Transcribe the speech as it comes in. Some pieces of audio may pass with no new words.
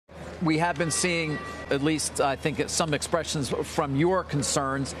we have been seeing, at least I think, some expressions from your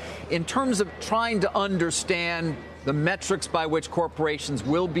concerns in terms of trying to understand the metrics by which corporations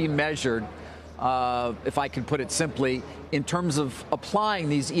will be measured, if I can put it simply, in terms of applying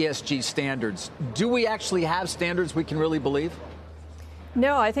these ESG standards. Do we actually have standards we can really believe?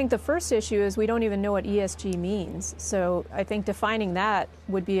 No, I think the first issue is we don't even know what ESG means. So I think defining that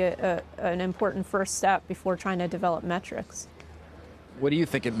would be an important first step before trying to develop metrics. What do you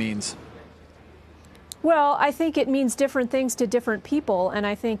think it means? Well, I think it means different things to different people, and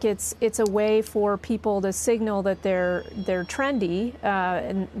I think it's a way for people to signal that they're trendy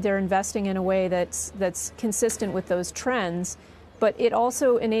and they're investing in a way that's consistent with those trends. But it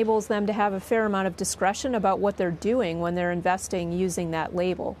also enables them to have a fair amount of discretion about what they're doing when they're investing using that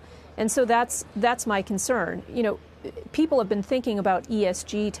label. And so that's my concern. You know, people have been thinking about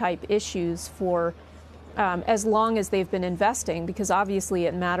ESG type issues for as long as they've been investing, because obviously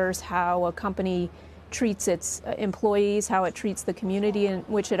it matters how a company treats its employees, how it treats the community in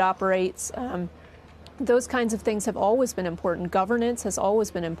which it operates. Those kinds of things have always been important. Governance has always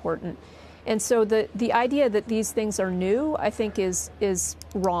been important. And so the idea that these things are new, I think, is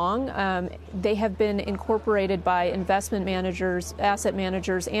wrong. They have been incorporated by investment managers, asset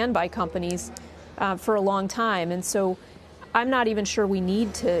managers, and by companies for a long time. And so I'm not even sure we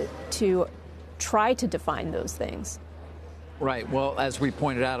need to try to define those things. Right. Well, as we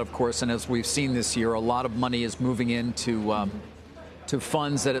pointed out, of course, and as we've seen this year, a lot of money is moving into to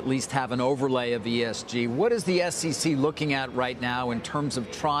funds that at least have an overlay of ESG. What is the SEC looking at right now in terms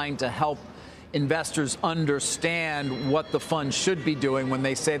of trying to help investors understand what the fund should be doing when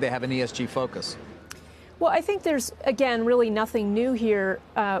they say they have an ESG focus? Well, I think there's, again, really nothing new here.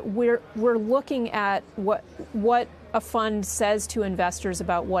 We're looking at what a fund says to investors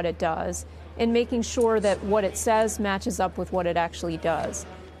about what it does and making sure that what it says matches up with what it actually does.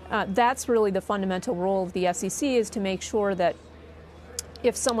 That's really the fundamental role of the SEC, is to make sure that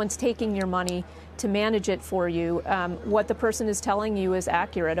if someone's taking your money to manage it for you, what the person is telling you is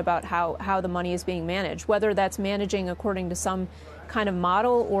accurate about how the money is being managed, whether that's managing according to some kind of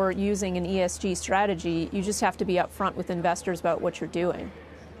model or using an ESG strategy. You just have to be upfront with investors about what you're doing.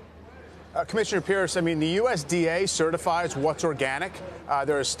 Commissioner Peirce, I mean, the USDA certifies what's organic.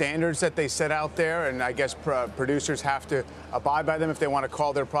 There are standards that they set out there, and I guess producers have to abide by them if they want to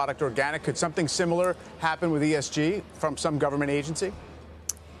call their product organic. Could something similar happen with ESG from some government agency?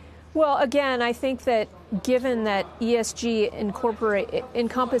 Well, again, I think that given that ESG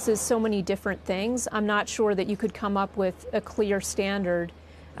encompasses so many different things, I'm not sure that you could come up with a clear standard.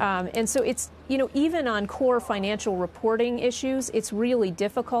 And so it's, you know, even on core financial reporting issues, it's really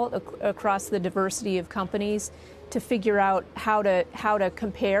difficult across the diversity of companies to figure out how to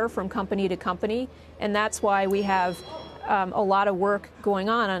compare from company to company. And that's why we have a lot of work going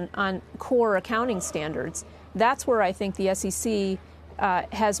on core accounting standards. That's where I think the SEC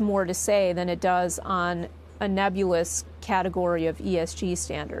has more to say than it does on a nebulous category of ESG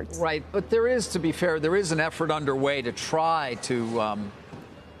standards. Right, but there is, to be fair, there is an effort underway to try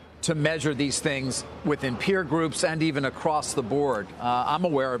to measure these things within peer groups and even across the board. I'm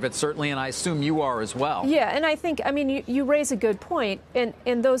aware of it, certainly, and I assume you are as well. Yeah, and I think, I mean, you raise a good point,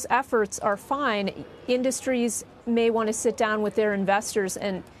 and those efforts are fine. Industries may want to sit down with their investors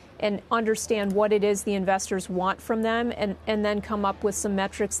and understand what it is the investors want from them, and then come up with some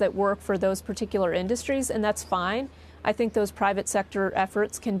metrics that work for those particular industries, and that's fine. I think those private sector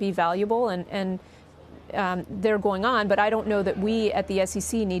efforts can be valuable, and they're going on, but I don't know that we at the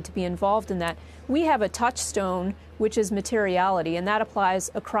SEC need to be involved in that. We have a touchstone, which is materiality, and that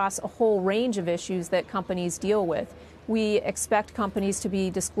applies across a whole range of issues that companies deal with. We expect companies to be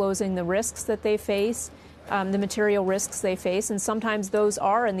disclosing the risks that they face, the material risks they face, and sometimes those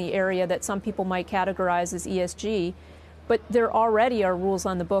are in the area that some people might categorize as ESG, but there already are rules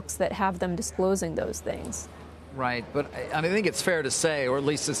on the books that have them disclosing those things. Right, but I think it's fair to say, or at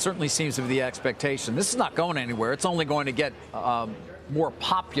least it certainly seems to be the expectation, this is not going anywhere. It's only going to get more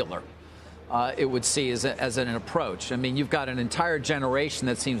popular, it would see, as an approach. I mean, you've got an entire generation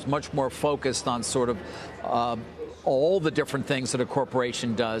that seems much more focused on sort of all the different things that a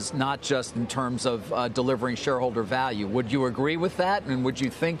corporation does, not just in terms of delivering shareholder value. Would you agree with that? And would you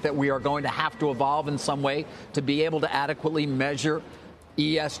think that we are going to have to evolve in some way to be able to adequately measure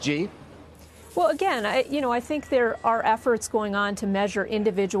ESG? Well, again, I think there are efforts going on to measure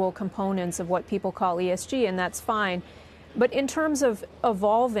individual components of what people call ESG, and that's fine. But in terms of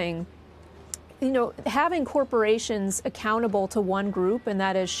evolving, having corporations accountable to one group, and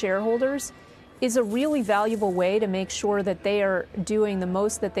that is shareholders, is a really valuable way to make sure that they are doing the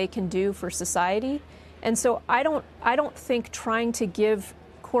most that they can do for society. And so I don't think trying to give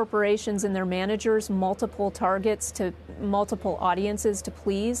corporations and their managers multiple targets to multiple audiences to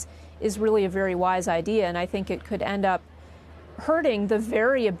please is really a very wise idea, and I think it could end up hurting the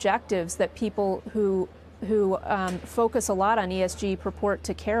very objectives that people who focus a lot on ESG purport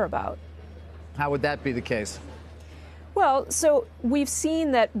to care about. How would that be the case? Well, so we've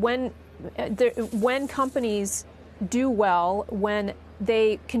seen that when companies do well, when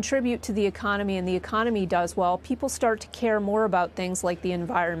they contribute to the economy and the economy does well, people start to care more about things like the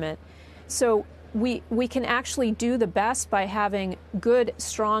environment. So we can actually do the best by having good,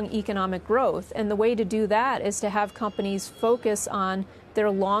 strong economic growth. And the way to do that is to have companies focus on their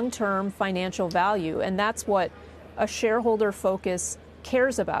long-term financial value. And that's what a shareholder focus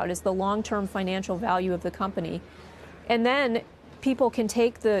cares about, is the long-term financial value of the company. And then people can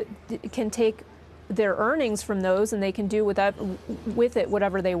take their earnings from those, and they can do with it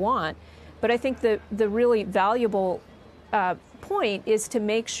whatever they want. But I think the really valuable point is to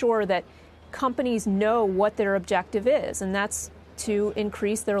make sure that companies know what their objective is, and that's to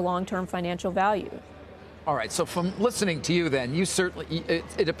increase their long-term financial value. All right. So from listening to you, then you certainly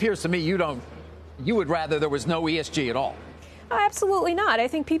it appears to me you would rather there was no ESG at all. Absolutely not. I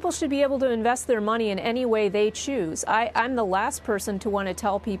think people should be able to invest their money in any way they choose. I'm the last person to want to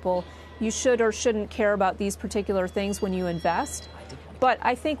tell people you should or shouldn't care about these particular things when you invest. But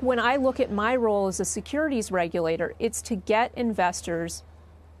I think when I look at my role as a securities regulator, it's to get investors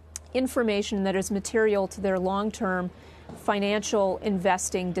information that is material to their long-term financial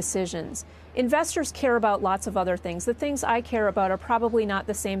investing decisions. Investors care about lots of other things. The things I care about are probably not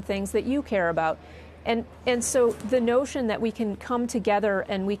the same things that you care about. And so the notion that we can come together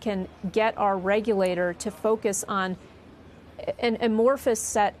and we can get our regulator to focus on an amorphous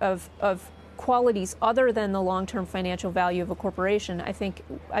set of qualities other than the long-term financial value of a corporation, I think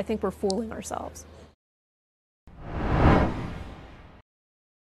we're fooling ourselves.